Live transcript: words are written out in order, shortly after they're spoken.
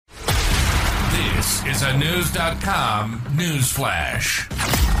This is a News.com news flash.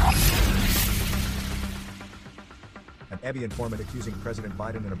 An Ebby informant accusing President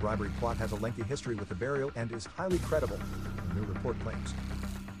Biden in a bribery plot has a lengthy history with the burial and is highly credible, a new report claims.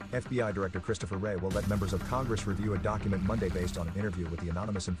 FBI Director Christopher Wray will let members of Congress review a document Monday based on an interview with the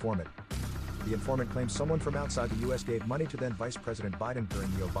anonymous informant. The informant claims someone from outside the U.S. gave money to then Vice President Biden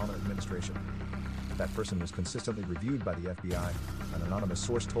during the Obama administration. That person was consistently reviewed by the FBI, an anonymous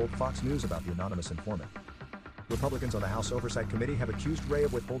source told Fox News about the anonymous informant. Republicans on the House Oversight Committee have accused Wray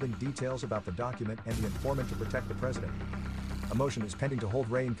of withholding details about the document and the informant to protect the president. A motion is pending to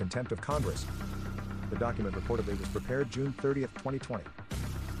hold Wray in contempt of Congress. The document reportedly was prepared June 30, 2020.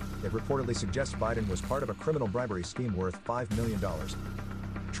 It reportedly suggests Biden was part of a criminal bribery scheme worth $5 million.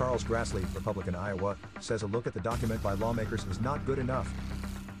 Charles Grassley, Republican, Iowa, says a look at the document by lawmakers is not good enough.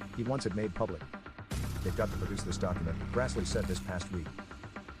 He wants it made public. They've got to produce this document, Grassley said this past week.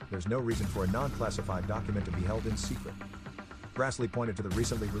 There's no reason for a non-classified document to be held in secret. Grassley pointed to the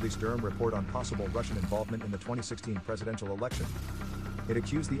recently released Durham report on possible Russian involvement in the 2016 presidential election. It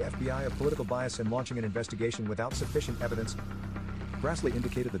accused the FBI of political bias in launching an investigation without sufficient evidence. Grassley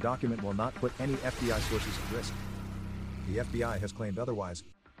indicated the document will not put any FBI sources at risk. The FBI has claimed otherwise.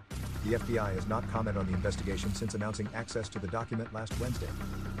 The FBI has not commented on the investigation since announcing access to the document last Wednesday.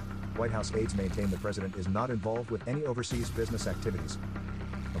 White House aides maintain the president is not involved with any overseas business activities.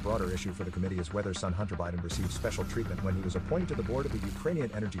 A broader issue for the committee is whether son Hunter Biden received special treatment when he was appointed to the board of the Ukrainian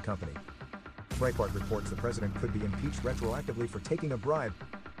energy company. Breitbart reports the president could be impeached retroactively for taking a bribe,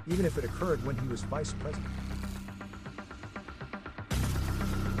 even if it occurred when he was vice president.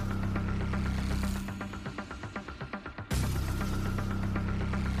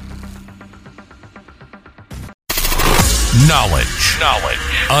 Knowledge.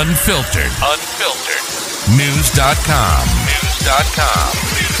 Unfiltered. News.com.